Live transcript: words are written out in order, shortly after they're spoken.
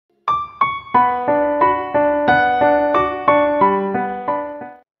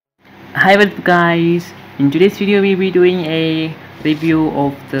Hi, what's up guys? In today's video we'll be doing a review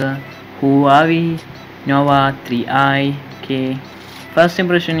of the Huawei Nova 3i. Okay, first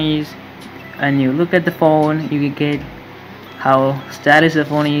impression is when you look at the phone you will get how stylish the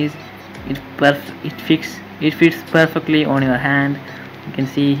phone is. It fits perfectly on your hand. You can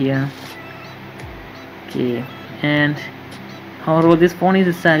see here. Okay, and however this phone is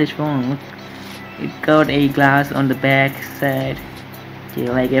a stylish phone. It got a glass on the back side. Okay,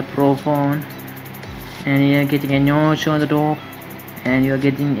 like a pro phone, and you're getting a notch on the top, and you're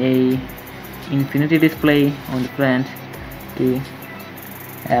getting a infinity display on the front. Okay,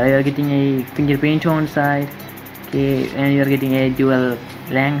 you're getting a fingerprint on the side. Okay, and you're getting a dual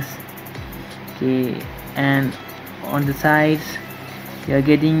length. Okay, and on the sides you're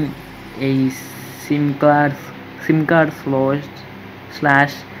getting a SIM card slot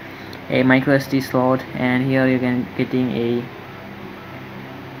slash a micro SD slot, and here you can getting a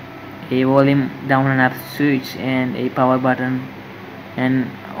volume down and up switch and a power button, and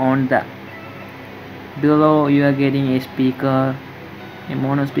on the below you are getting a speaker, a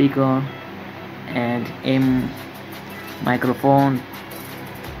mono speaker, and a microphone,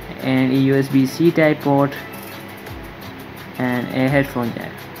 and a USB-C type port, and a headphone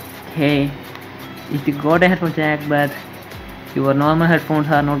jack. Okay, if you got a headphone jack but your normal headphones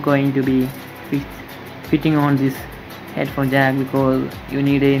are not going to be fitting on this headphone jack because you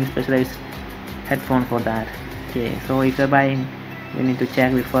need a specialized headphone for that. Okay, so if you're buying you need to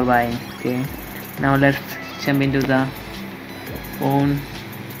check before buying. Okay, now let's jump into the phone.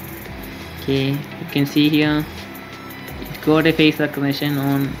 Okay, you can see here it got a face recognition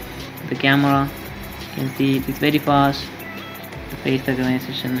on the camera. You can see it is very fast. The face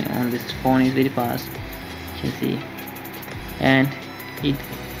recognition on this phone is very fast, you can see, and it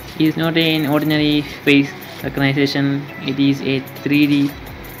is not an ordinary face recognition, it is a 3D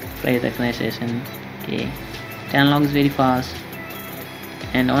face recognition. Okay, it unlocks very fast,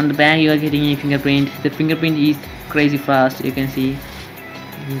 and on the back you are getting a fingerprint. The fingerprint is crazy fast. You can see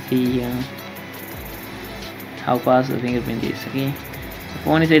here how fast the fingerprint is. Okay, the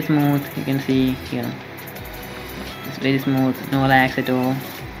phone is very smooth. You can see here it's very smooth, no lags at all.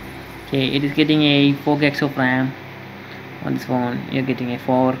 Okay, it is getting a 4 gigs of RAM on this phone. You're getting a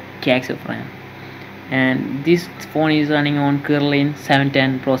 4 gigs of RAM, and this phone is running on Kirin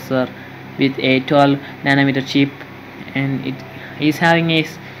 710 processor with a 12 nanometer chip, and it is having a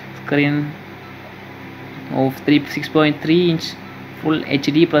screen of 6.3 inch full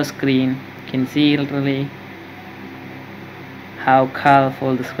HD plus screen. You can see literally how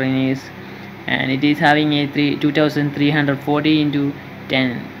colorful the screen is, and it is having a 2340 into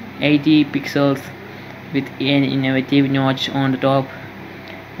 1080 pixels with an innovative notch on the top,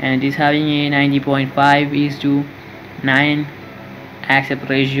 and it is having a 90.5:9 aspect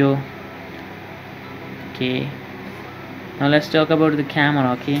ratio. Okay, now let's talk about the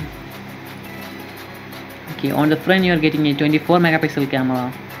camera. Okay, on the front you are getting a 24 megapixel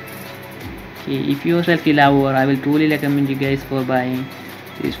camera. Okay, if you are selfie lover, I will truly recommend you guys for buying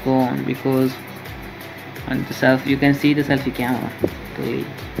this phone because on the you can see the selfie camera clearly,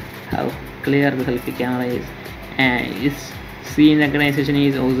 how clear the selfie camera is, and its scene recognition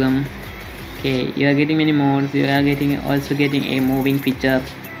is awesome. Okay, you are getting many modes. You are also getting a moving picture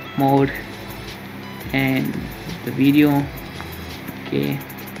mode and the video. Okay,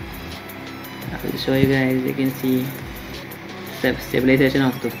 I will show you guys. You can see stabilization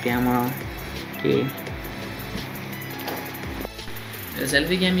of the camera. Okay, the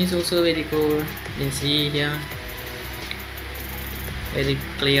selfie cam is also very cool. You can see here very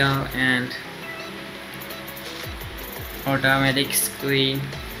clear and automatic screen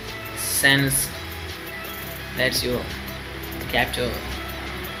sense lets you capture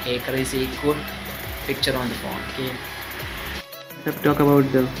a crazy good picture on the phone. Okay, let's talk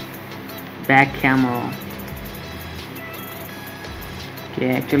about the back camera.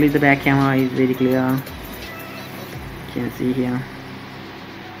 Okay, actually the back camera is very clear. You can see here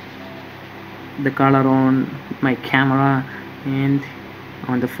the color on my camera and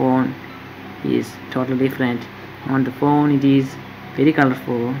on the phone is totally different. On the phone it is very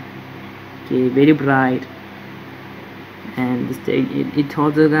colorful, okay, very bright, and it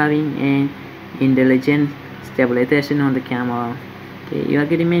also having an intelligent stabilization on the camera. Okay, you are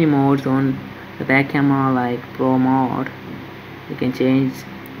getting many modes on the back camera like pro mode. You can change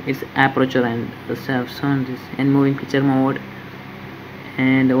its aperture and the stuff on this, and moving picture mode,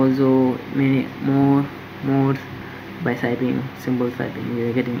 and also many more modes by simple typing. You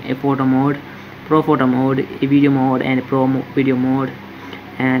are getting a photo mode, pro photo mode, a video mode, and a pro video mode,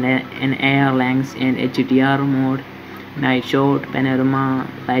 and an AR lens and HDR mode, night shot, panorama,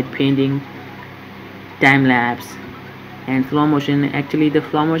 light painting, time lapse, and slow motion. Actually, the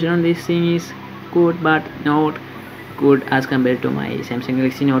slow motion on this thing is good, but not good as compared to my Samsung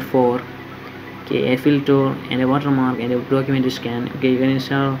Galaxy Note 4. Okay, a filter and a watermark and a documentary scan. Okay, you can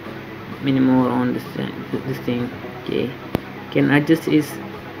install many more on this thing. Okay, can adjust its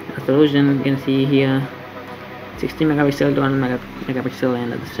resolution. You can see here 60 megapixel to 1 megapixel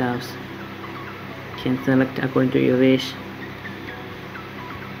and other stuffs. Can select according to your wish.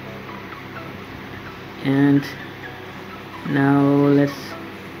 And now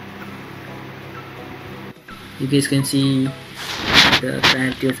you guys can see the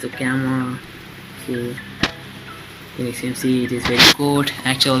clarity of the camera. Okay, you can see it is very good.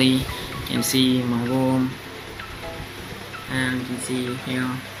 Actually, you can see my room, and you can see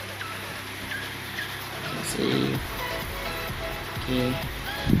here. You can see. Okay,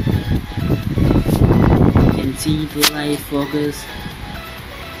 you can see the light focus.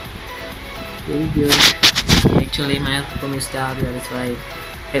 Very good. Okay, actually, my phone is dark. That's why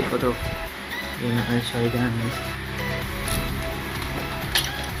I photo. I'll show you guys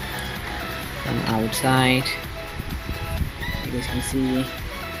from outside. You guys can see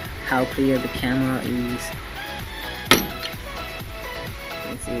how clear the camera is. You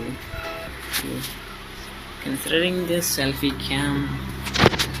can see. Okay. Considering this selfie cam,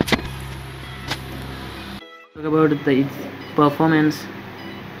 talk about its performance.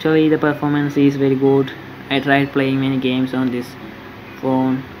 Actually, the performance is very good. I tried playing many games on this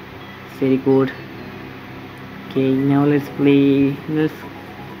phone. It's very good. Okay, now let's play. Let's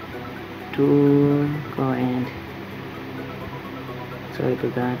to go and sorry for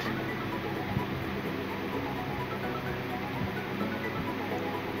that.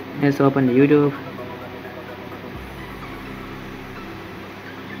 Let's open the YouTube.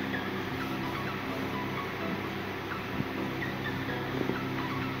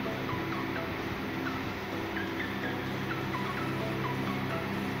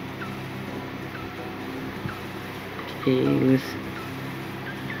 Okay, let's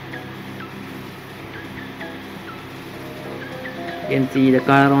you can see the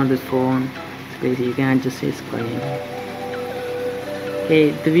color on this phone. Basically, you can adjust its screen.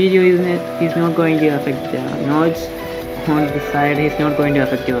 Okay, the video is not going to affect the noise on the side. It's not going to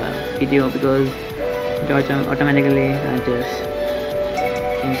affect your video because it automatically adjusts.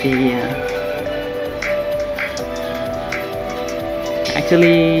 You can see here.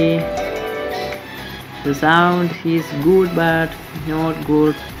 Actually, the sound is good, but not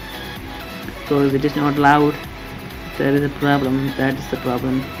good because it is not loud. There is a problem. That is the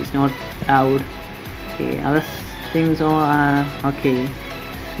problem. It's not loud. Okay, other things are okay.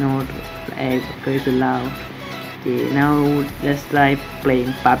 It's not very loud. Okay, now let's try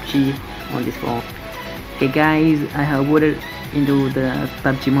playing PUBG on this phone. Okay guys, I have booted into the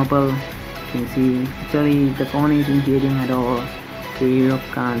PUBG mobile. You can see actually the phone isn't heating at all. Okay, you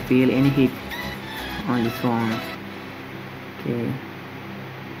can't feel any heat on this phone. Okay.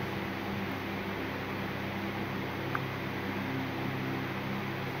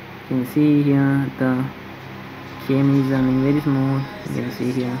 You can see here the game is running very smooth. You can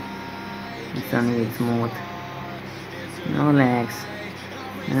see here it's running very smooth. No lags,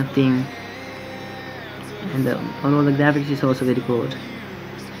 nothing, and although the graphics is also very good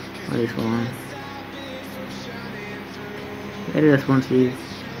on this phone. Very responsive.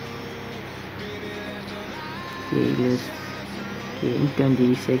 Okay, let's in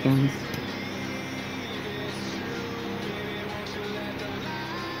 20 seconds.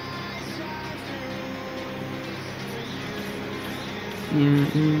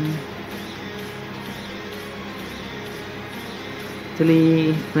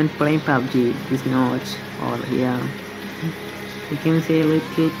 Actually, when playing PUBG, this notch or here, you can say a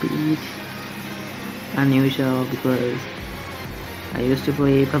little bit unusual because I used to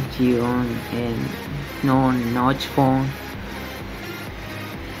play PUBG on a non-notch phone.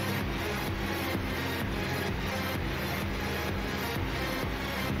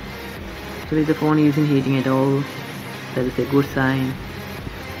 Actually, the phone isn't heating at all. That is a good sign.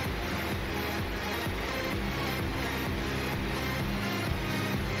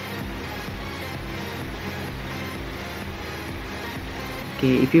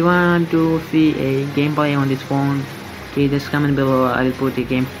 Okay, if you want to see a gameplay on this phone, okay, just comment below. I'll put a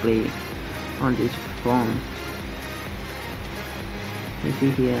gameplay on this phone. You see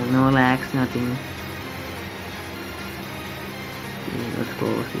here, no lags, nothing. Okay, let's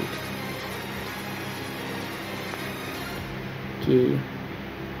close it. Okay,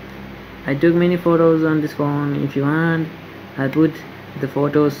 I took many photos on this phone. If you want, I'll put the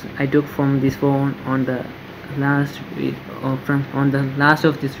photos I took from this phone on the on the last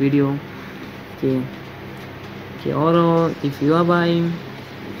of this video. Okay. Okay, or if you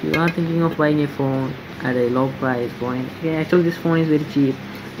are thinking of buying a phone at a low price point, okay, actually this phone is very cheap.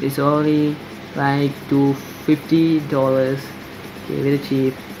 It's only like $250. Okay, very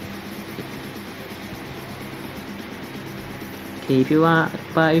cheap. Okay, if you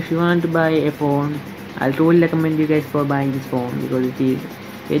want to buy a phone, I'll totally recommend you guys for buying this phone because it is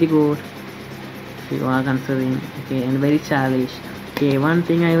very good if you are considering. Okay, and very stylish. Okay, one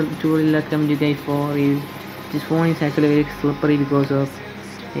thing I would totally recommend you guys for is this phone is actually very slippery because of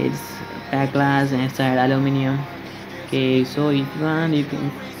its back glass and side aluminium. Okay, so if you want, you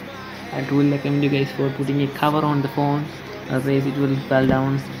can. I totally recommend you guys for putting a cover on the phone, otherwise it will fall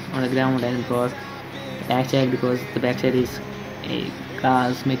down on the ground and cross the backside because the backside is a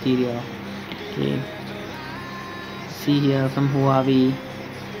glass material. Okay, see here some Huawei.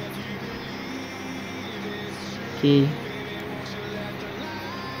 Okay,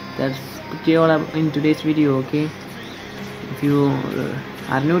 that's pretty all in today's video. Okay, if you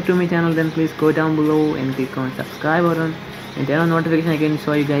are new to my channel, then please go down below and click on subscribe button and turn on notification again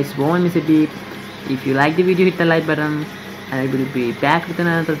so you guys won't miss a beat. If you like the video, hit the like button and I will be back with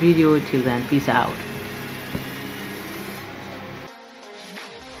another video. Till then, peace out.